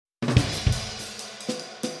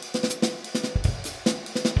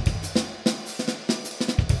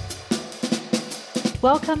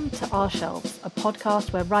Welcome to Our Shelves, a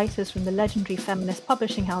podcast where writers from the legendary feminist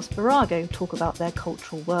publishing house Virago talk about their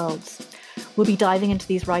cultural worlds. We'll be diving into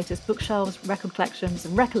these writers' bookshelves, record collections,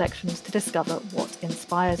 and recollections to discover what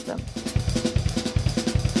inspires them.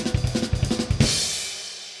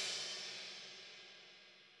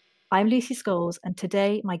 I'm Lucy Scholes, and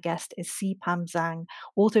today my guest is Sipam Zhang,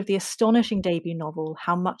 author of the astonishing debut novel,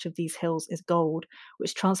 How Much of These Hills is Gold,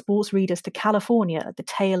 which transports readers to California at the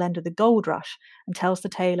tail end of the gold rush and tells the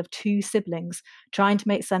tale of two siblings trying to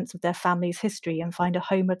make sense of their family's history and find a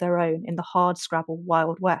home of their own in the hardscrabble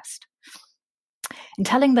Wild West. In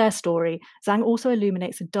telling their story, Zhang also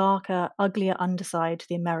illuminates a darker, uglier underside to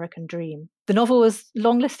the American dream. The novel was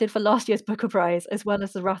longlisted for last year's Booker Prize, as well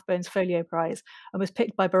as the Rathbones Folio Prize, and was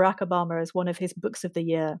picked by Barack Obama as one of his books of the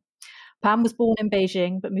year. Pam was born in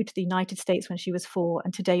Beijing, but moved to the United States when she was 4,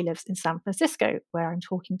 and today lives in San Francisco, where I'm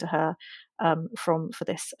talking to her for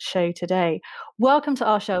this show today. Welcome to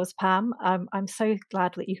Our Shelves, Pam. I'm so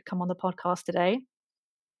glad that you could come on the podcast today.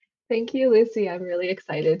 Thank you, Lucy. I'm really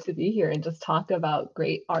excited to be here and just talk about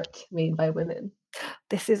great art made by women.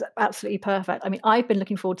 This is absolutely perfect. I mean, I've been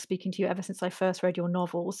looking forward to speaking to you ever since I first read your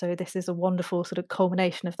novel. So this is a wonderful sort of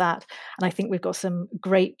culmination of that. And I think we've got some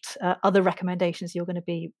great other recommendations you're going to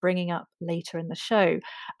be bringing up later in the show.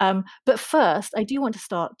 But first, I do want to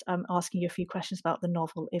start asking you a few questions about the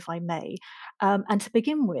novel, if I may. And to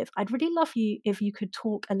begin with, I'd really love you if you could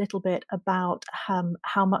talk a little bit about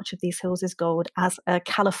How Much of These Hills is Gold as a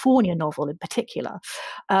California novel in particular,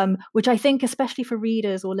 which I think, especially for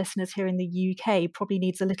readers or listeners here in the UK, probably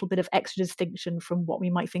needs a little bit of extra distinction from what we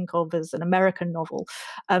might think of as an American novel.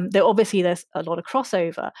 There's a lot of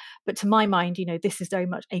crossover, but to my mind, this is very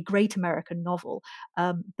much a great American novel,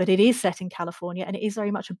 but it is set in California, and it is very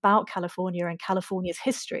much about California and California's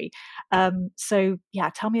history. So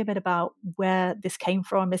tell me a bit about where this came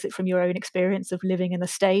from. Is it from your own experience of living in the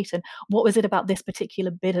state, and what was it about this particular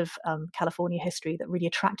bit of California history that really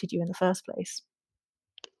attracted you in the first place?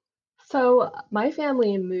 So my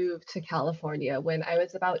family moved to California when I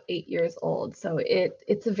was about 8 years old. So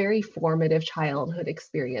it's a very formative childhood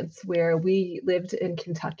experience where we lived in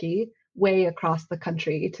Kentucky, way across the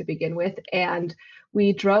country to begin with, and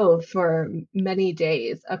we drove for many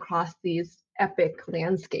days across these epic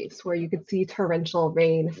landscapes where you could see torrential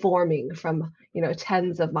rain forming from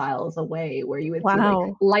tens of miles away, where you would see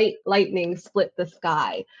Wow. lightning split the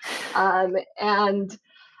sky, and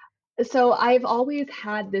so I've always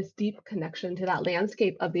had this deep connection to that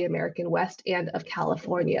landscape of the American West and of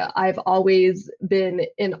California. I've always been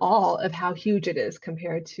in awe of how huge it is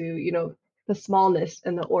compared to, the smallness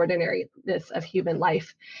and the ordinariness of human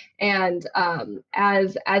life. And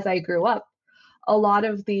as I grew up, a lot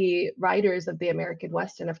of the writers of the American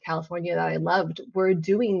West and of California that I loved were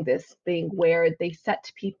doing this thing where they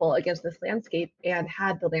set people against this landscape and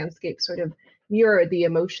had the landscape sort of mirror the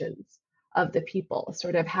emotions of the people,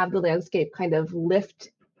 sort of have the landscape kind of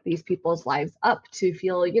lift these people's lives up to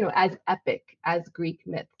feel, as epic as Greek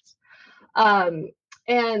myths.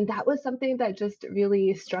 And that was something that just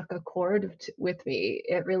really struck a chord with me.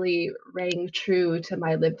 It really rang true to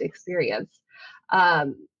my lived experience.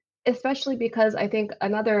 Especially because I think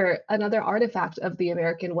another artifact of the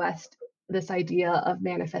American West, this idea of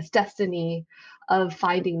manifest destiny, of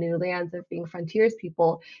finding new lands, of being frontiers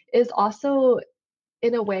people, is also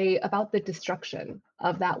in a way about the destruction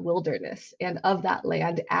of that wilderness and of that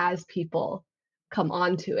land as people come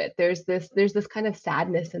onto it. There's this kind of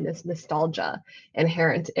sadness and this nostalgia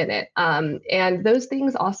inherent in it, and those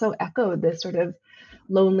things also echo this sort of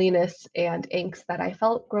loneliness and angst that I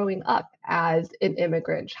felt growing up as an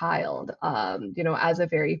immigrant child, as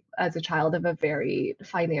a child of a very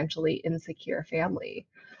financially insecure family.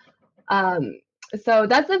 So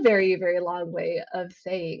that's a very, very long way of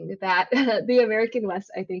saying that the American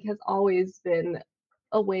West, I think, has always been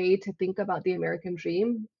a way to think about the American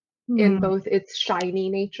dream in both its shiny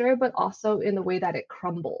nature, but also in the way that it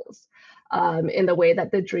crumbles, in the way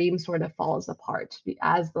that the dream sort of falls apart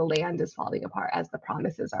as the land is falling apart, as the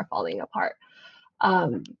promises are falling apart.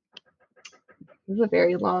 This is a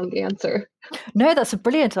very long answer. No, that's a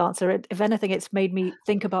brilliant answer. If anything, it's made me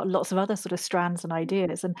think about lots of other sort of strands and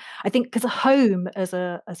ideas. And I think because a home as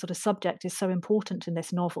a sort of subject is so important in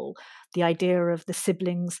this novel, the idea of the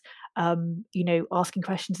siblings, asking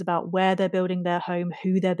questions about where they're building their home,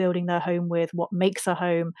 who they're building their home with, what makes a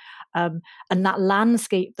home, and that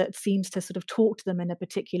landscape that seems to sort of talk to them in a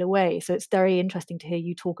particular way. So it's very interesting to hear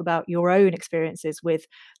you talk about your own experiences with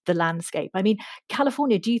the landscape. I mean,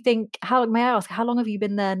 California, do you think, may I ask, how long have you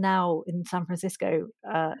been there now in San Francisco,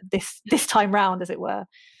 this time round, as it were?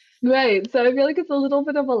 Right. So I feel like it's a little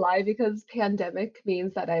bit of a lie because pandemic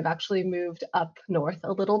means that I've actually moved up north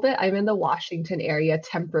a little bit. I'm in the Washington area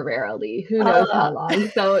temporarily. Who knows Ah. how long?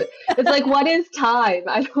 So it's like, what is time?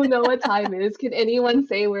 I don't know what time is. Can anyone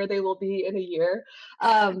say where they will be in a year?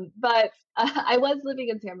 But I was living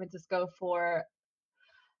in San Francisco for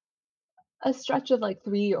a stretch of like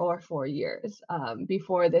 3 or 4 years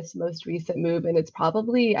before this most recent move, and it's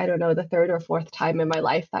probably, I don't know, the third or fourth time in my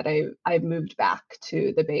life that I've moved back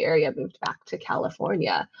to the Bay Area, moved back to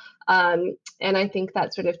California, and I think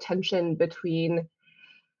that sort of tension between,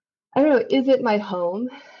 I don't know, is it my home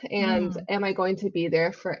and Mm. am I going to be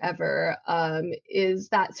there forever? Is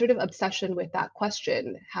that sort of obsession with that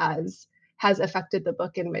question has affected the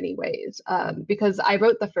book in many ways. Because I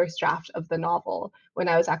wrote the first draft of the novel when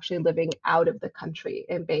I was actually living out of the country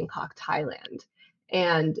in Bangkok, Thailand.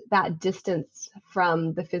 And that distance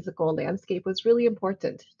from the physical landscape was really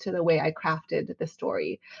important to the way I crafted the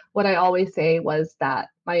story. What I always say was that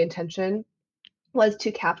my intention was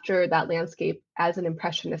to capture that landscape as an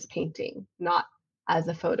impressionist painting, not as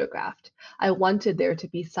a photograph. I wanted there to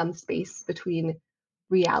be some space between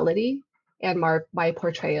reality and my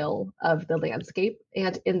portrayal of the landscape.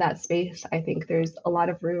 And in that space, I think there's a lot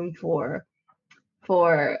of room for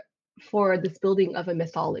for this building of a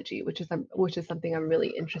mythology, which is something I'm really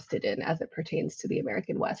interested in as it pertains to the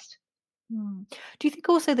American West. Mm. Do you think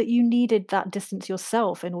also that you needed that distance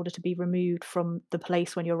yourself in order to be removed from the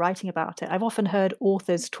place when you're writing about it? I've often heard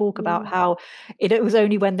authors talk about Mm. how it was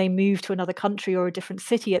only when they moved to another country or a different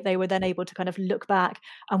city that they were then able to kind of look back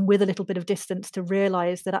and with a little bit of distance to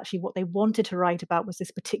realize that actually what they wanted to write about was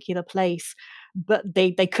this particular place, but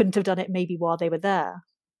they couldn't have done it maybe while they were there.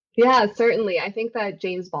 Yeah, certainly. I think that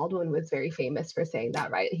James Baldwin was very famous for saying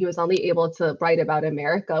that, right? He was only able to write about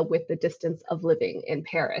America with the distance of living in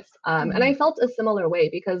Paris. And Mm. I felt a similar way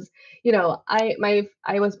because,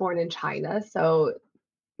 I was born in China, so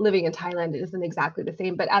living in Thailand isn't exactly the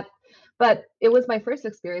same. But it was my first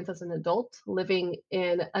experience as an adult living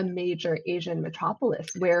in a major Asian metropolis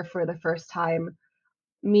where for the first time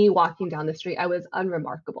me walking down the street, I was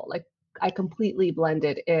unremarkable. Like I completely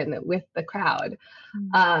blended in with the crowd.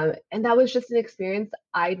 Mm. And that was just an experience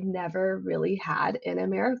I'd never really had in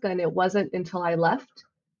America. And it wasn't until I left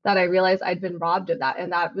that I realized I'd been robbed of that.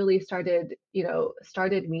 And that really started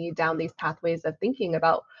me down these pathways of thinking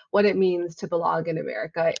about what it means to belong in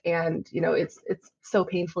America. And, it's so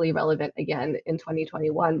painfully relevant again in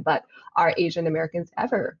 2021, but are Asian Americans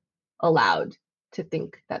ever allowed to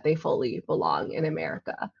think that they fully belong in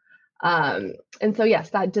America? Um, and so, yes,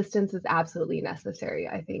 that distance is absolutely necessary,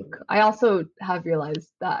 I think. I also have realized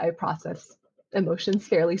that I process emotions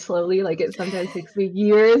fairly slowly. Like it sometimes takes me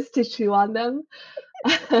years to chew on them.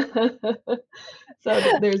 So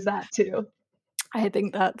there's that too. I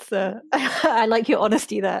think that's I like your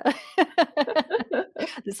honesty there.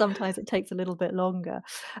 That sometimes it takes a little bit longer.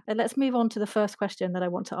 And let's move on to the first question that I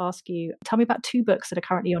want to ask you. Tell me about 2 books that are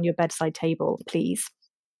currently on your bedside table, please.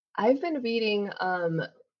 I've been reading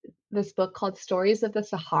this book called Stories of the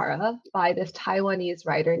Sahara by this Taiwanese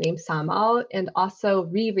writer named Samao, and also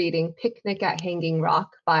rereading Picnic at Hanging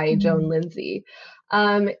Rock by Joan Mm. Lindsay.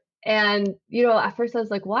 Um, and, at first I was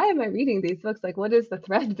like, why am I reading these books? Like, what is the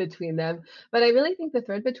thread between them? But I really think the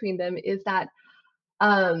thread between them is that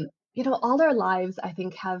all our lives, I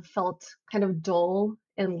think, have felt kind of dull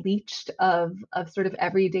and leached of sort of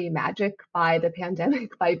everyday magic by the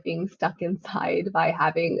pandemic, by being stuck inside, by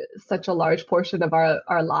having such a large portion of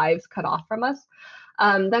our lives cut off from us.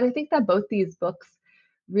 That I think that both these books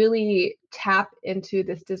really tap into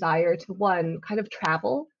this desire to one, kind of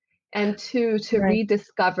travel, and two, to Right.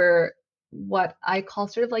 rediscover what I call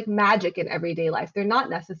sort of like magic in everyday life. They're not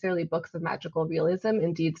necessarily books of magical realism.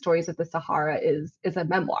 Indeed, Stories of the Sahara is a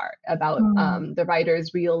memoir about Mm. the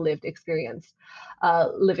writer's real lived experience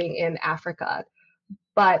living in Africa.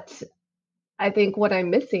 But I think what I'm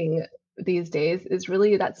missing these days is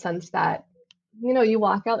really that sense that, you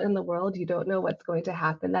walk out in the world, you don't know what's going to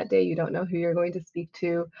happen that day, you don't know who you're going to speak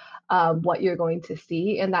to, what you're going to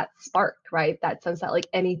see, and that spark, right? That sense that like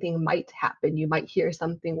anything might happen. You might hear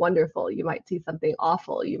something wonderful, you might see something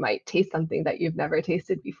awful, you might taste something that you've never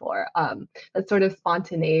tasted before. That sort of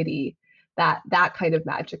spontaneity, that kind of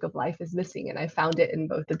magic of life is missing, and I found it in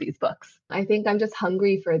both of these books. I think I'm just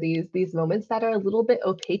hungry for these moments that are a little bit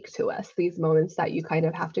opaque to us, these moments that you kind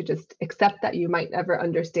of have to just accept that you might never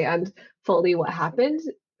understand fully what happened,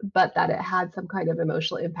 but that it had some kind of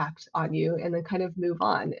emotional impact on you, and then kind of move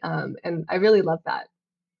on. And I really love that.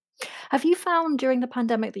 Have you found during the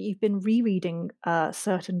pandemic that you've been rereading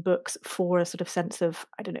certain books for a sort of sense of,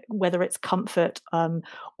 I don't know, whether it's comfort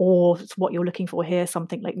or it's what you're looking for here,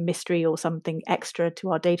 something like mystery or something extra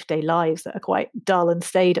to our day to day lives that are quite dull and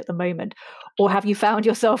staid at the moment? Or have you found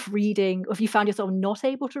yourself reading, or have you found yourself not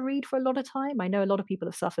able to read for a lot of time? I know a lot of people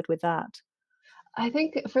have suffered with that. I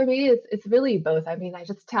think for me, it's really both. I mean, I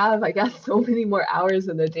just have, I guess, so many more hours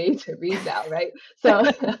in the day to read now, right? So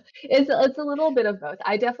it's a little bit of both.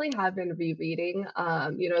 I definitely have been rereading.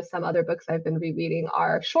 Some other books I've been rereading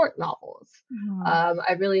are short novels. Mm.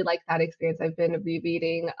 I really like that experience. I've been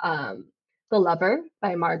rereading The Lover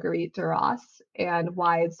by Marguerite Duras and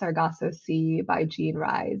Wide Sargasso Sea by Jean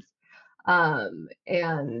Rhys.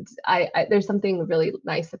 And there's something really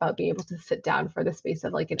nice about being able to sit down for the space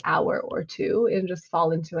of like an hour or two and just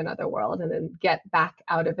fall into another world and then get back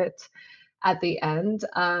out of it at the end.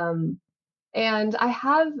 And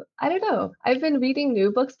I don't know, I've been reading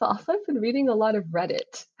new books, but also I've been reading a lot of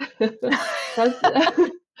Reddit. That's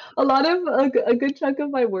a good chunk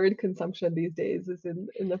of my word consumption these days is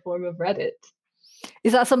in the form of Reddit.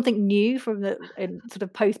 Is that something new from the in sort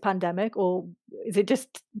of post-pandemic, or is it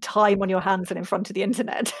just time on your hands and in front of the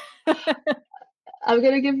internet? I'm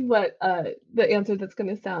gonna give what the answer that's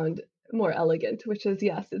gonna sound more elegant, which is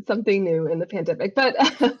yes, it's something new in the pandemic. But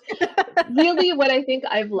really, what I think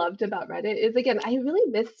I've loved about Reddit is again, I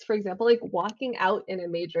really miss, for example, like walking out in a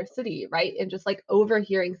major city, right? And just like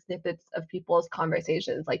overhearing snippets of people's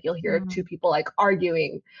conversations. Like you'll hear two Mm, people like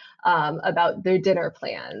arguing about their dinner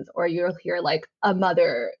plans, or you'll hear like a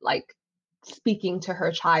mother like speaking to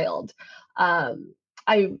her child. Um,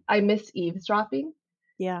 I miss eavesdropping,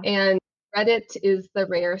 yeah. and Reddit is the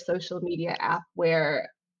rare social media app where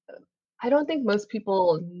I don't think most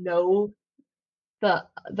people know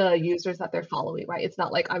the users that they're following, right? It's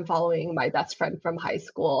not like I'm following my best friend from high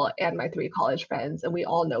school and my three college friends, and we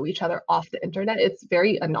all know each other off the internet. It's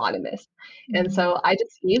very anonymous. And Mm. so I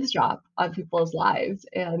just eavesdrop on people's lives,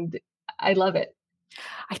 and I love it.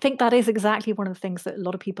 I think that is exactly one of the things that a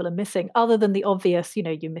lot of people are missing, other than the obvious,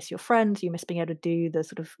 you miss your friends, you miss being able to do the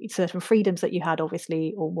sort of certain freedoms that you had,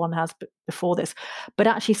 obviously, or one has before this. But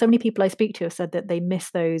actually, so many people I speak to have said that they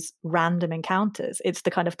miss those random encounters. It's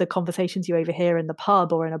the kind of the conversations you overhear in the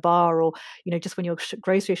pub or in a bar, or, just when you're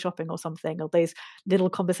grocery shopping or something, or those little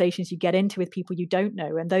conversations you get into with people you don't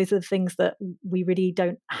know. And those are the things that we really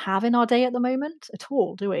don't have in our day at the moment at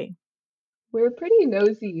all, do we? We're pretty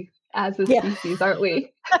nosy as a Yeah. species, aren't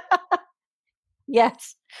we?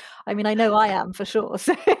 Yes. I mean, I know I am for sure.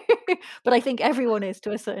 So, but I think everyone is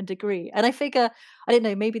to a certain degree. And I figure, I don't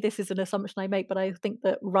know, maybe this is an assumption I make, but I think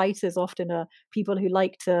that writers often are people who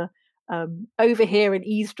like to overhear and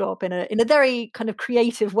eavesdrop in a very kind of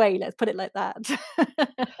creative way. Let's put it like that.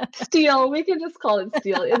 Steal, we can just call it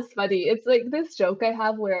steal. It's funny. It's like this joke I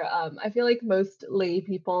have where I feel like most lay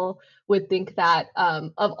people would think that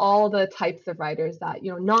of all the types of writers that,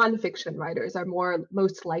 nonfiction writers are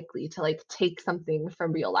most likely to like take something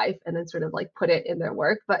from real life and then sort of like put it in their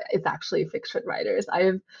work, but it's actually fiction writers.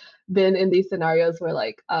 I've been in these scenarios where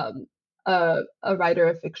like a writer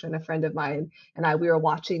of fiction, a friend of mine, and we were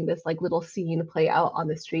watching this like little scene play out on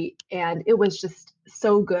the street, and it was just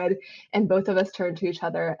so good. And both of us turned to each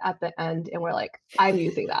other at the end and we're like, I'm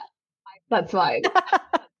using that. That's fine.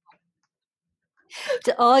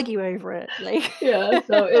 To argue over it. Like, Yeah.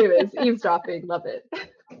 So, anyways, eavesdropping, love it.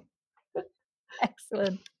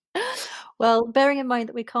 excellent. Well, bearing in mind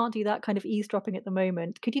that we can't do that kind of eavesdropping at the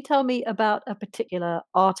moment, could you tell me about a particular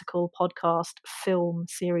article, podcast, film,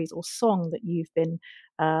 series, or song that you've been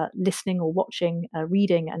listening or watching,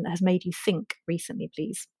 reading, and has made you think recently,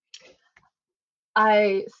 please?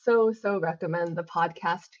 I so recommend the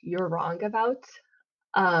podcast You're Wrong About.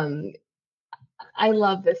 Um, I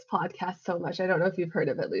love this podcast so much. I don't know if you've heard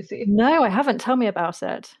of it, Lucy. No, I haven't. Tell me about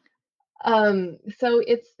it. So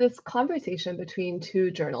it's this conversation between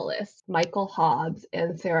two journalists, Michael Hobbs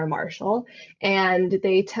and Sarah Marshall, and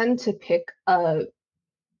they tend to pick a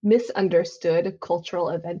misunderstood cultural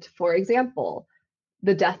event. For example,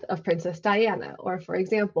 the death of Princess Diana, or for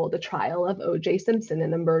example, the trial of O.J. Simpson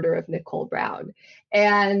and the murder of Nicole Brown.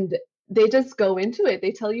 And they just go into it.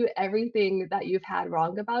 They tell you everything that you've had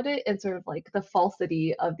wrong about it and sort of like the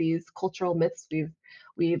falsity of these cultural myths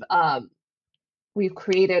we've we've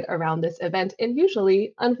created around this event. And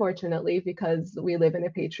usually, unfortunately, because we live in a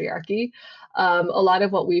patriarchy, a lot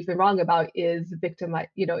of what we've been wrong about is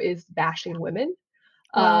is bashing women,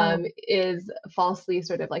 Wow. is falsely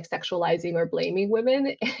sort of like sexualizing or blaming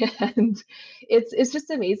women. And it's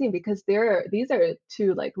just amazing because these are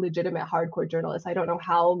two like legitimate hardcore journalists. I don't know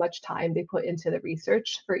how much time they put into the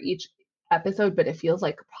research for each episode, but it feels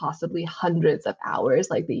like possibly hundreds of hours.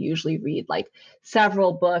 Like they usually read like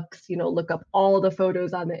several books, look up all the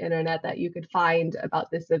photos on the internet that you could find about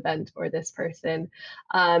this event or this person.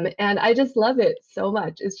 And I just love it so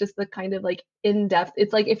much. It's just the kind of like in-depth,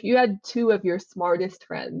 it's like if you had two of your smartest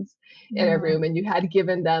friends in a room and you had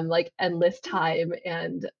given them like endless time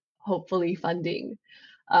and hopefully funding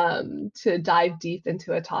to dive deep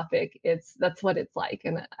into a topic. That's what it's like,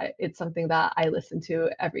 and it's something that I listen to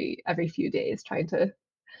every few days, trying to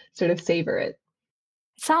sort of savor it.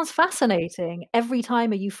 It sounds fascinating. Every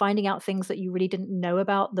time, are you finding out things that you really didn't know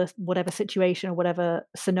about the whatever situation or whatever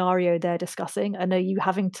scenario they're discussing? And are you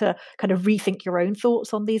having to kind of rethink your own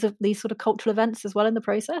thoughts on these sort of cultural events as well in the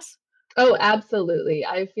process? Oh, absolutely.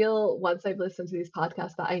 I feel once I've listened to these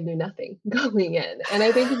podcasts that I knew nothing going in. And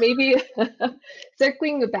I think maybe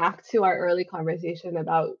circling back to our early conversation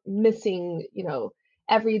about missing,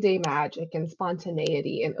 everyday magic and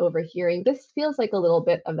spontaneity and overhearing, this feels like a little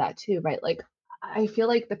bit of that too, right? Like I feel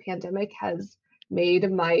like the pandemic has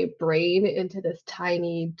made my brain into this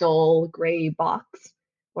tiny, dull, gray box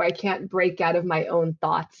where I can't break out of my own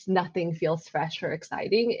thoughts. Nothing feels fresh or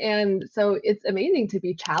exciting. And so it's amazing to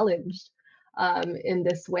be challenged in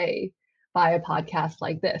this way by a podcast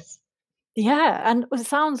like this. Yeah, and it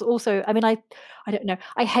sounds also, I mean, I don't know.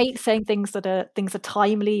 I hate saying things are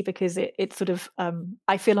timely because it's sort of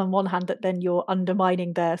I feel on one hand that then you're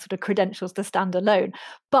undermining their sort of credentials to stand alone.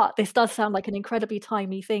 But this does sound like an incredibly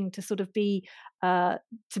timely thing to sort of be to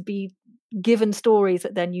be given stories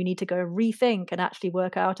that then you need to go and rethink and actually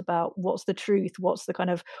work out about what's the truth, what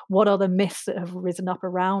are the myths that have risen up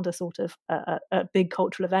around a sort of a big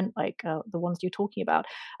cultural event like the ones you're talking about,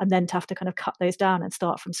 and then to have to kind of cut those down and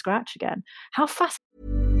start from scratch again. How fast.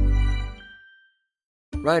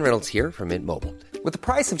 Ryan Reynolds here from Mint Mobile. With the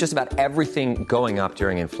price of just about everything going up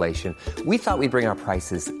during inflation, we thought we'd bring our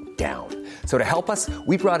prices down. So to help us,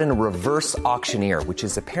 we brought in a reverse auctioneer, which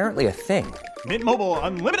is apparently a thing. Mint Mobile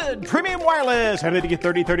Unlimited Premium Wireless. How to get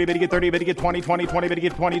 30, 30, bit to get 30, bit to get 20, 20, 20, bit to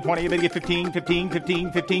get 20, 20, bit to get 15, 15,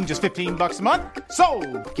 15, 15, just $15 a month?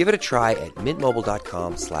 Sold! Give it a try at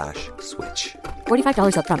mintmobile.com/switch.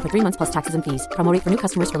 $45 up front for 3 months plus taxes and fees. Promo rate for new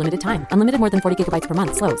customers for limited time. Unlimited more than 40 gigabytes per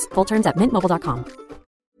month. Slows full terms at mintmobile.com.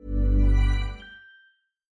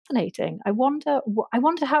 Fascinating. I wonder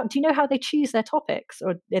how, do you know how they choose their topics,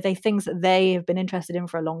 or are they things that they have been interested in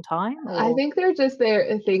for a long time? Or? I think they're just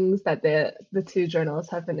things that the two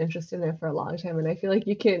journalists have been interested in for a long time, and I feel like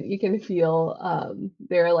you can feel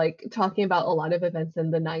they're like talking about a lot of events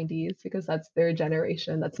in the 90s because that's their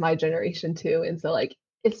generation, that's my generation too, and so like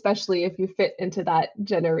especially if you fit into that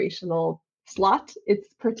generational slot,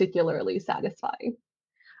 it's particularly satisfying.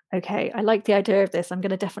 Okay, I like the idea of this. I'm going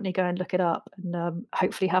to definitely go and look it up and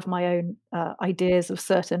hopefully have my own ideas of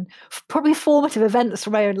certain, probably formative events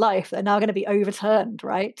from my own life that are now going to be overturned,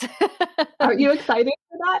 right? Are you excited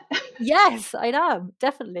for that? Yes, I am.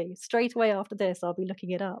 Definitely. Straight away after this, I'll be looking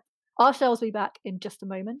it up. Our shells will be back in just a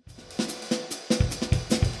moment.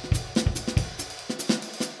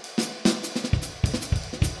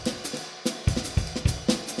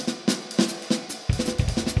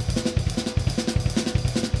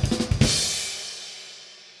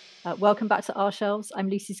 Welcome back to Our Shelves. I'm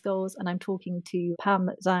Lucy Scholes, and I'm talking to Pam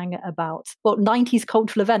Zhang about 90s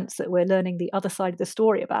cultural events that we're learning the other side of the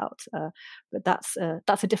story about. But that's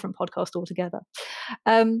a different podcast altogether.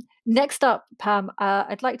 Next up, Pam,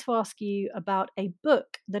 I'd like to ask you about a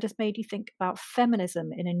book that has made you think about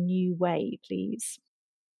feminism in a new way, please.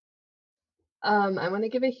 I want to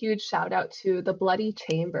give a huge shout out to The Bloody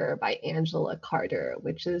Chamber by Angela Carter,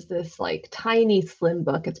 which is this like tiny, slim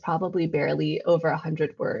book. It's probably barely over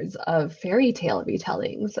 100 words of fairy tale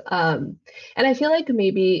retellings. And I feel like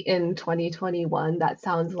maybe in 2021, that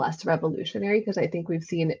sounds less revolutionary because I think we've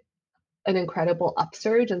seen an incredible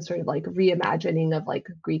upsurge and sort of like reimagining of like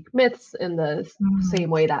Greek myths in the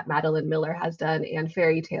same way that Madeline Miller has done and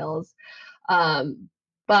fairy tales.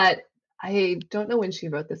 But I don't know when she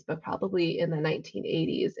wrote this book, probably in the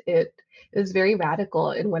 1980s. It was very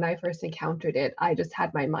radical. And when I first encountered it, I just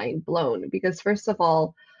had my mind blown because, first of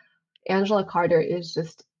all, Angela Carter is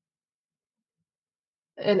just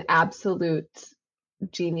an absolute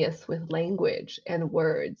genius with language and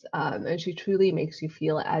words. And she truly makes you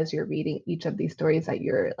feel as you're reading each of these stories that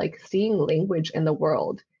you're like seeing language in the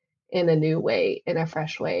world in a new way, in a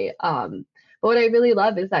fresh way. But what I really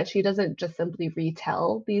love is that she doesn't just simply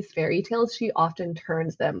retell these fairy tales, she often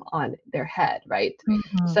turns them on their head, right?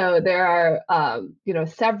 Mm-hmm. So there are,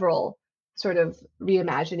 several sort of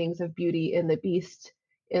reimaginings of Beauty and the Beast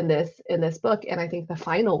in this book. And I think the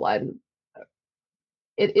final one,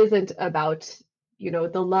 it isn't about,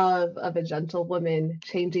 the love of a gentle woman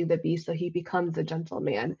changing the beast so he becomes a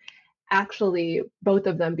gentleman. Actually, both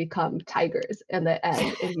of them become tigers in the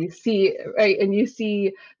end. And you see, right, and you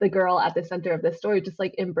see the girl at the center of the story just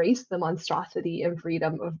like embrace the monstrosity and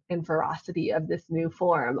freedom and ferocity of this new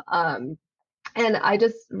form. And I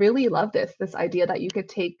just really love this idea that you could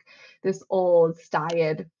take this old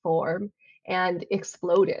styed form and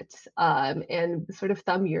explode it, and sort of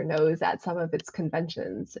thumb your nose at some of its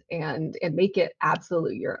conventions and make it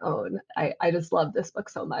absolutely your own. I just love this book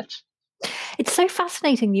so much. It's so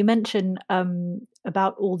fascinating. You mentioned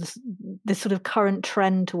about all this sort of current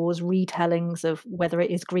trend towards retellings of whether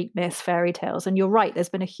it is Greek myths, fairy tales. And you're right, there's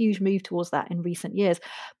been a huge move towards that in recent years.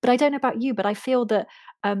 But I don't know about you, but I feel that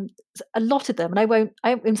a lot of them,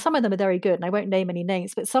 and some of them are very good, and I won't name any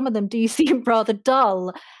names, but some of them do seem rather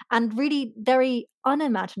dull and really very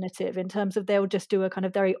unimaginative in terms of they'll just do a kind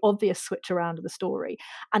of very obvious switch around of the story.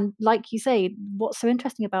 And like you say, what's so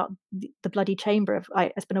interesting about the Bloody Chamber,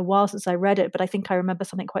 it's been a while since I read it, but I think I remember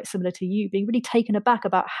something quite similar to you, being really taken aback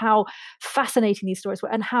about how fascinating these stories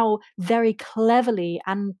were and how very cleverly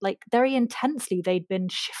and like very intensely they'd been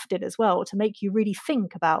shifted as well to make you really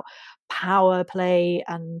think about power play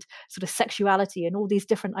and sort of sexuality and all these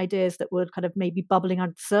different ideas that were kind of maybe bubbling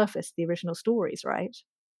under the surface of the original stories, right?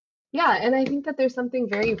 Yeah, and I think that there's something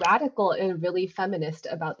very radical and really feminist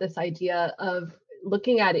about this idea of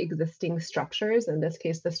looking at existing structures, in this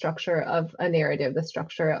case, the structure of a narrative, the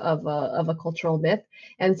structure of a cultural myth,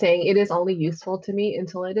 and saying it is only useful to me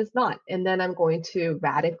until it is not. And then I'm going to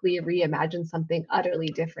radically reimagine something utterly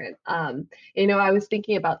different. I was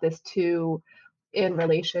thinking about this too in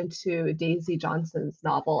relation to Daisy Johnson's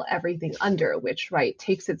novel Everything Under, which, right,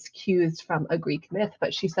 takes its cues from a Greek myth,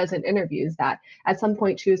 but she says in interviews that at some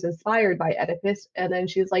point she was inspired by Oedipus, and then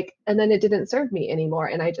she's like, and then it didn't serve me anymore,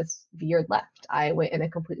 and I just veered left. I went in a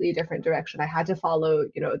completely different direction. I had to follow,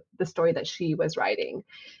 the story that she was writing,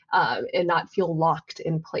 and not feel locked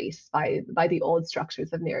in place by the old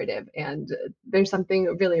structures of narrative. And there's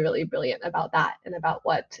something really, really brilliant about that and about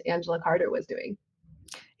what Angela Carter was doing.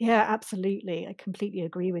 Yeah, absolutely. I completely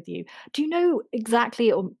agree with you. Do you know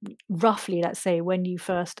exactly or roughly, let's say, when you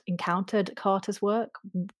first encountered Carter's work?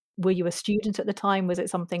 Were you a student at the time? Was it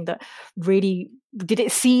something that really, did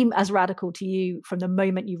it seem as radical to you from the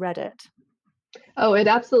moment you read it? Oh, it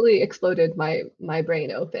absolutely exploded my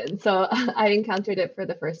brain open. So I encountered it for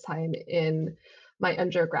the first time in my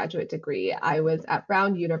undergraduate degree. I was at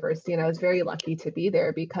Brown University, and I was very lucky to be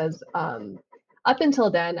there because up until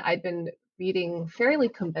then I'd been reading fairly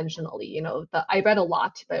conventionally. I read a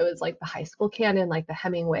lot, but it was like the high school canon, like the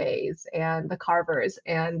Hemingways and the Carvers.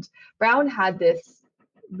 And Brown had this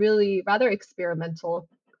really rather experimental,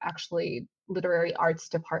 actually, literary arts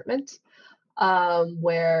department,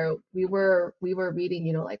 where we were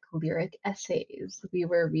reading, like lyric essays. We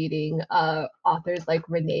were reading authors like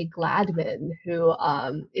Renee Gladman, who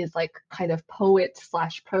is like kind of poet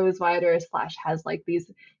slash prose writer slash has like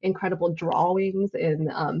these incredible drawings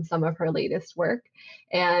in some of her latest work.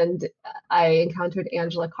 And I encountered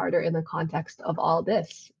Angela Carter in the context of all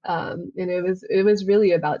this, and it was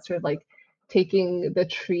really about sort of like taking the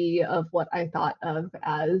tree of what I thought of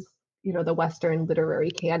as the Western literary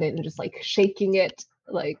canon and just like shaking it,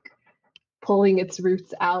 like pulling its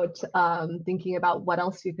roots out, thinking about what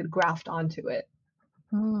else you could graft onto it.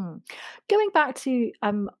 Hmm. Going back to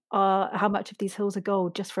how much of these hills are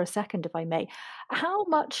gold, just for a second, if I may, how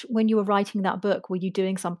much when you were writing that book were you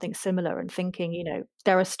doing something similar and thinking,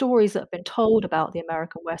 there are stories that have been told about the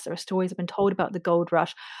American West, there are stories that have been told about the gold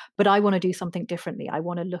rush, but I want to do something differently. I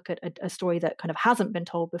want to look at a story that kind of hasn't been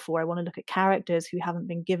told before. I want to look at characters who haven't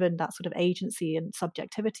been given that sort of agency and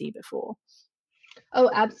subjectivity before.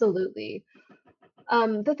 Oh, absolutely.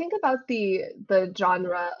 The thing about the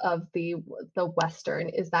genre of the Western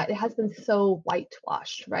is that it has been so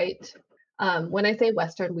whitewashed, right? When I say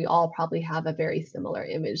Western, we all probably have a very similar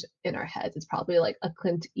image in our heads. It's probably like a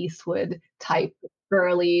Clint Eastwood type,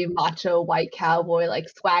 burly, macho white cowboy, like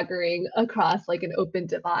swaggering across like an open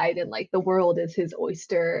divide, and like the world is his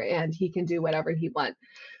oyster, and he can do whatever he wants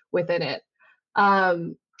within it.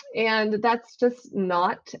 Um, and that's just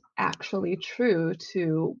not actually true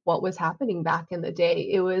to what was happening back in the day.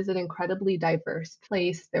 It was an incredibly diverse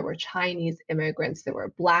place. There were Chinese immigrants, there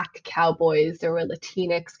were Black cowboys, there were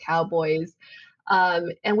Latinx cowboys.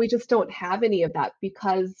 And we just don't have any of that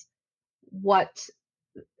because what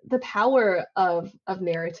the power of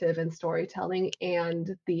narrative and storytelling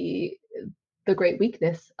and the great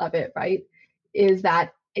weakness of it, right, is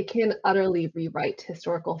that it can utterly rewrite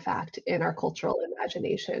historical fact in our cultural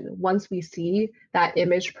imagination. Once we see that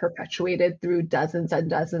image perpetuated through dozens and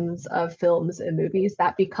dozens of films and movies,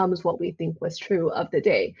 that becomes what we think was true of the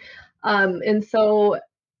day. And so,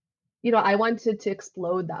 I wanted to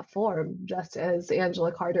explode that form, just as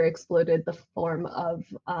Angela Carter exploded the form of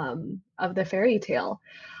the fairy tale.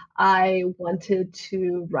 I wanted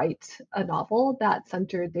to write a novel that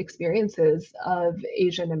centered the experiences of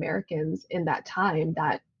Asian Americans in that time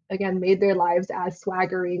that, again, made their lives as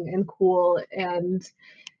swaggering and cool and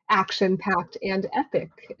action packed and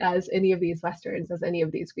epic as any of these Westerns, as any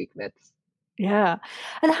of these Greek myths. Yeah.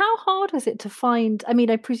 And how hard was it to find? I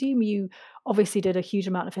mean, I presume you obviously did a huge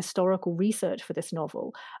amount of historical research for this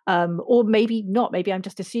novel, or maybe not. Maybe I'm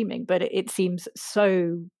just assuming, but it seems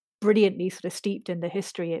so brilliantly sort of steeped in the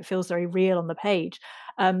history. It feels very real on the page.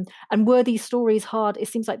 And were these stories hard? It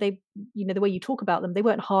seems like the way you talk about them, they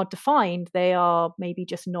weren't hard to find. They are maybe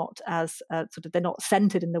just not as sort of, they're not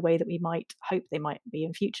centered in the way that we might hope they might be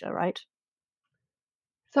in future, right?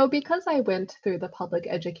 So, because I went through the public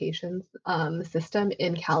education system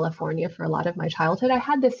in California for a lot of my childhood, I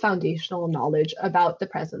had this foundational knowledge about the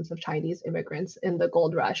presence of Chinese immigrants in the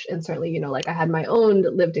gold rush. And certainly, like I had my own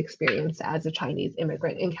lived experience as a Chinese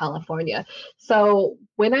immigrant in California. So,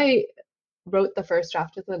 when I wrote the first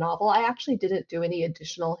draft of the novel, I actually didn't do any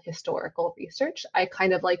additional historical research. I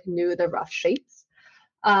kind of like knew the rough shapes.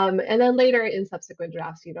 And then later in subsequent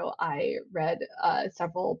drafts, I read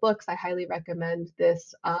several books. I highly recommend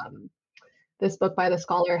this book by the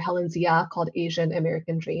scholar Helen Zia called Asian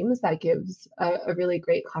American Dreams that gives a really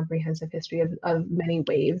great comprehensive history of many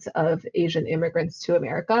waves of Asian immigrants to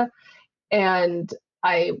America. And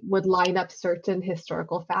I would line up certain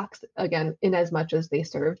historical facts, again, in as much as they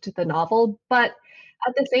served the novel. But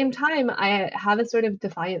at the same time, I have a sort of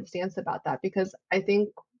defiant stance about that because I think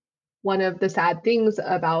one of the sad things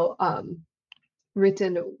about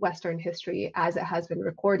written Western history as it has been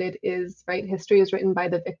recorded is, right, history is written by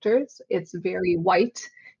the victors. It's very white,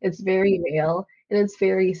 it's very male, and it's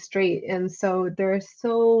very straight. And so there are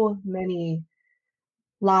so many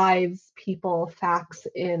lives, people, facts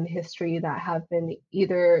in history that have been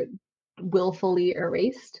either willfully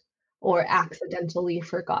erased or accidentally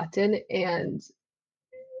forgotten. And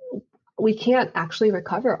we can't actually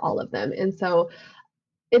recover all of them. And so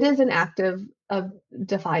it is an act of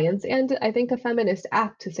defiance and I think a feminist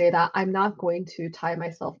act to say that I'm not going to tie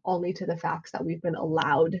myself only to the facts that we've been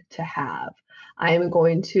allowed to have. I am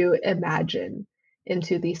going to imagine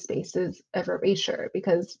into these spaces of erasure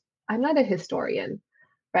because I'm not a historian,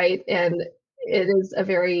 right? And it is a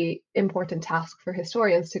very important task for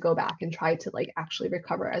historians to go back and try to like actually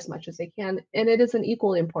recover as much as they can. And it is an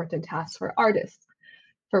equally important task for artists,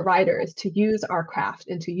 for writers to use our craft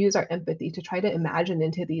and to use our empathy to try to imagine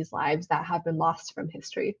into these lives that have been lost from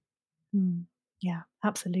history. Yeah,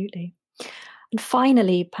 absolutely. And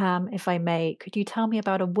finally, Pam, if I may, could you tell me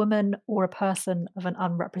about a woman or a person of an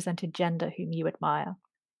unrepresented gender whom you admire?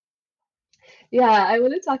 Yeah, I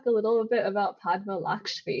want to talk a little bit about Padma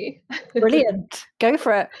Lakshmi. Brilliant. Go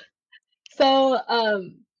for it. So,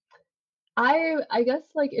 I guess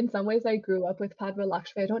like in some ways I grew up with Padma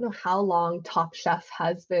Lakshmi. I don't know how long Top Chef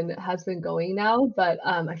has been going now, but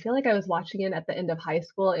I feel like I was watching it at the end of high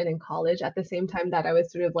school and in college at the same time that I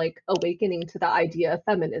was sort of like awakening to the idea of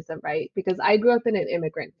feminism, right? Because I grew up in an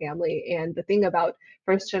immigrant family, and the thing about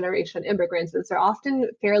first generation immigrants is they're often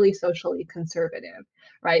fairly socially conservative,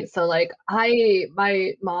 right? So like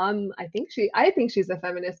my mom, I think she's a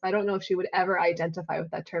feminist, but I don't know if she would ever identify with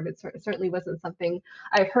that term. It certainly wasn't something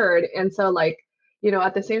I heard. And so like,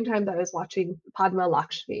 at the same time that I was watching Padma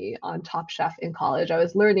Lakshmi on Top Chef in college, I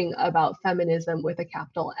was learning about feminism with a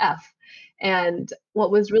capital F. And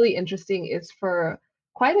what was really interesting is for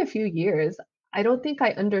quite a few years, I don't think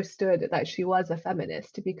I understood that she was a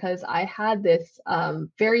feminist because I had this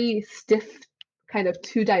very stiff kind of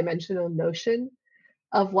two-dimensional notion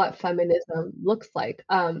of what feminism looks like.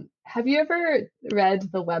 Have you ever read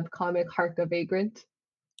the webcomic Hark a Vagrant?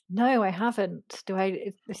 No, I haven't. Do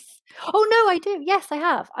I? Oh no, I do. Yes, I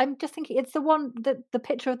have. I'm just thinking it's the one that the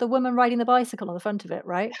picture of the woman riding the bicycle on the front of it,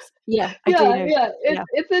 right? Yeah, I do Yeah, know. yeah. Yeah.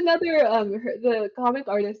 It's another the comic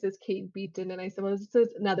artist is Kate Beaton, and I suppose this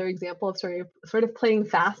is another example of sort of playing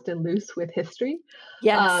fast and loose with history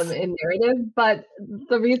Yes. and narrative. But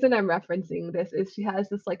the reason I'm referencing this is she has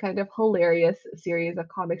this like kind of hilarious series of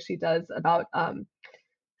comics she does about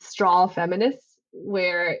straw feminists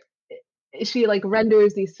where she like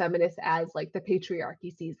renders these feminists as like the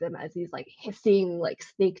patriarchy sees them as these like hissing like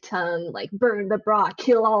snake tongue like burn the bra,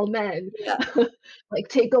 kill all men, Yeah. like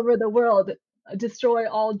take over the world, destroy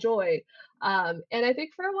all joy. And I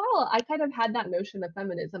think for a while, I kind of had that notion of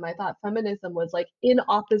feminism. I thought feminism was like in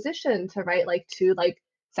opposition to, right, like to like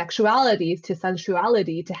sexuality, to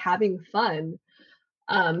sensuality, to having fun,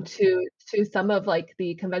 to some of like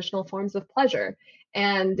the conventional forms of pleasure.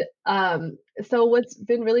 And so what's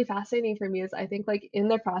been really fascinating for me is I think like in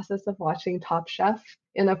the process of watching Top Chef,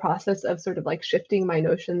 in the process of sort of like shifting my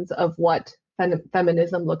notions of what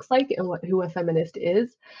feminism looks like and who a feminist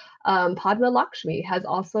is, Padma Lakshmi has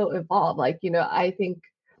also evolved. Like, you know, I think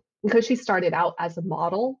because she started out as a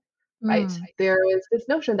model, right? There is this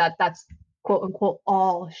notion that that's quote unquote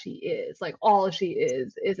all she is. Like all she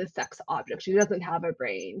is a sex object. She doesn't have a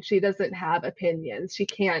brain. She doesn't have opinions. She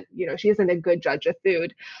can't, you know, she isn't a good judge of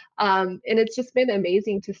food. And it's just been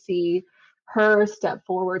amazing to see her step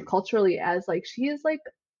forward culturally as like she is like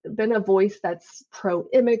been a voice that's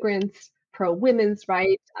pro-immigrants, pro-women's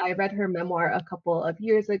rights. I read her memoir a couple of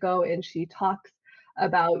years ago, and she talks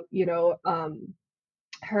about, you know,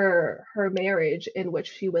 her marriage in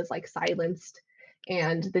which she was like silenced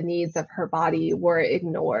and the needs of her body were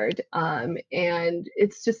ignored. And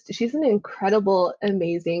it's just she's an incredible,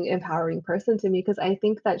 amazing, empowering person to me because I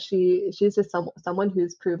think that she's just someone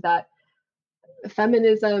who's proved that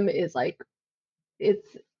feminism is like it's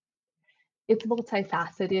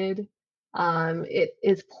multifaceted. It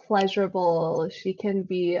is pleasurable. She can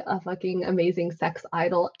be a fucking amazing sex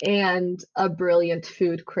idol and a brilliant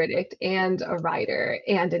food critic and a writer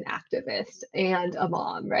and an activist and a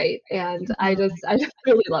mom, right? And I just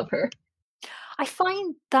really love her. I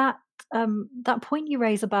find that that point you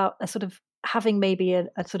raise about a sort of having maybe a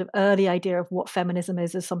sort of early idea of what feminism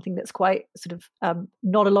is something that's quite sort of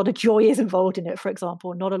not a lot of joy is involved in it, for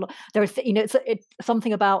example. Not a lot. There is, you know, it's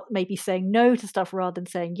something about maybe saying no to stuff rather than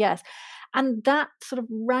saying yes. And that sort of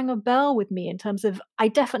rang a bell with me in terms of I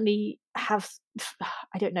definitely have,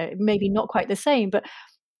 I don't know, maybe not quite the same, but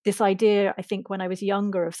this idea, I think, when I was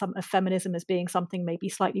younger of feminism as being something maybe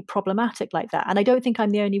slightly problematic like that. And I don't think I'm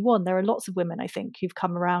the only one. There are lots of women, I think, who've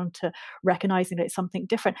come around to recognizing that it's something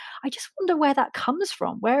different. I just wonder where that comes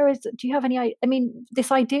from. Do you have any, I mean,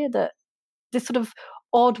 this idea that this sort of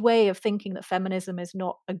odd way of thinking that feminism is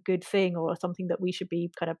not a good thing or something that we should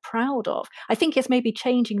be kind of proud of. I think it's maybe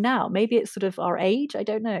changing now. Maybe it's sort of our age. I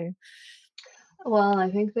don't know. Well, I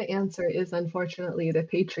think the answer is unfortunately the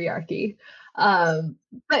patriarchy. But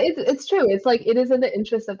it's true. It's like it is in the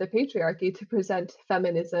interest of the patriarchy to present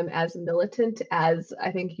feminism as militant, as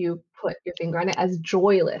I think you put your finger on it, as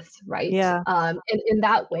joyless, right? Yeah. And in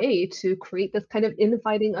that way to create this kind of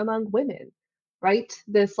infighting among women, right?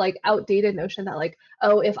 This like outdated notion that like,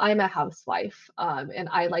 oh, if I'm a housewife and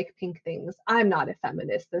I like pink things, I'm not a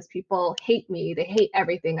feminist. Those people hate me. They hate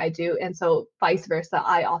everything I do. And so vice versa,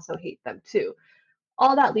 I also hate them too.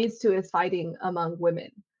 All that leads to is fighting among women.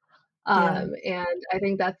 And I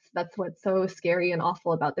think that's what's so scary and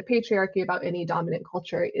awful about the patriarchy, about any dominant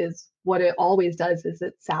culture, is what it always does is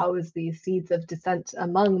it sows these seeds of dissent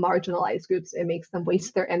among marginalized groups. It makes them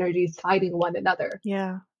waste their energies fighting one another.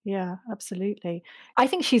 Yeah, absolutely. I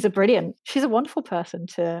think she's a wonderful person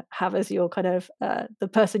to have as your kind of the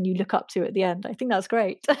person you look up to at the end. I think that's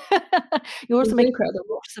great. You also make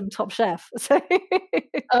incredible. Some Top Chef. So.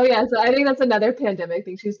 Oh yeah, so I think that's another pandemic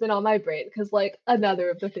thing. She's been on my brain because like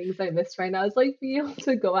another of the things I miss right now is like being able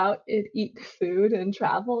to go out and eat food and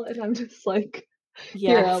travel, and I'm just like,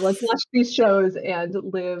 yeah, let's watch these shows and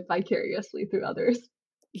live vicariously through others.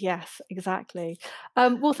 Yes, exactly.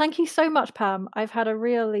 Well, thank you so much, Pam. I've had a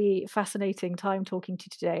really fascinating time talking to you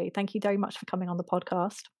today. Thank you very much for coming on the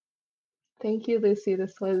podcast. Thank you, Lucy.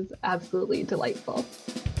 This was absolutely delightful.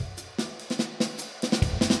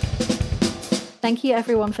 Thank you,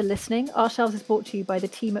 everyone, for listening. Our Shelves is brought to you by the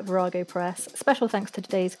team at Virago Press. Special thanks to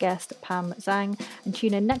today's guest, Pam Zhang, and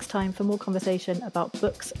tune in next time for more conversation about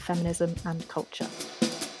books, feminism, and culture.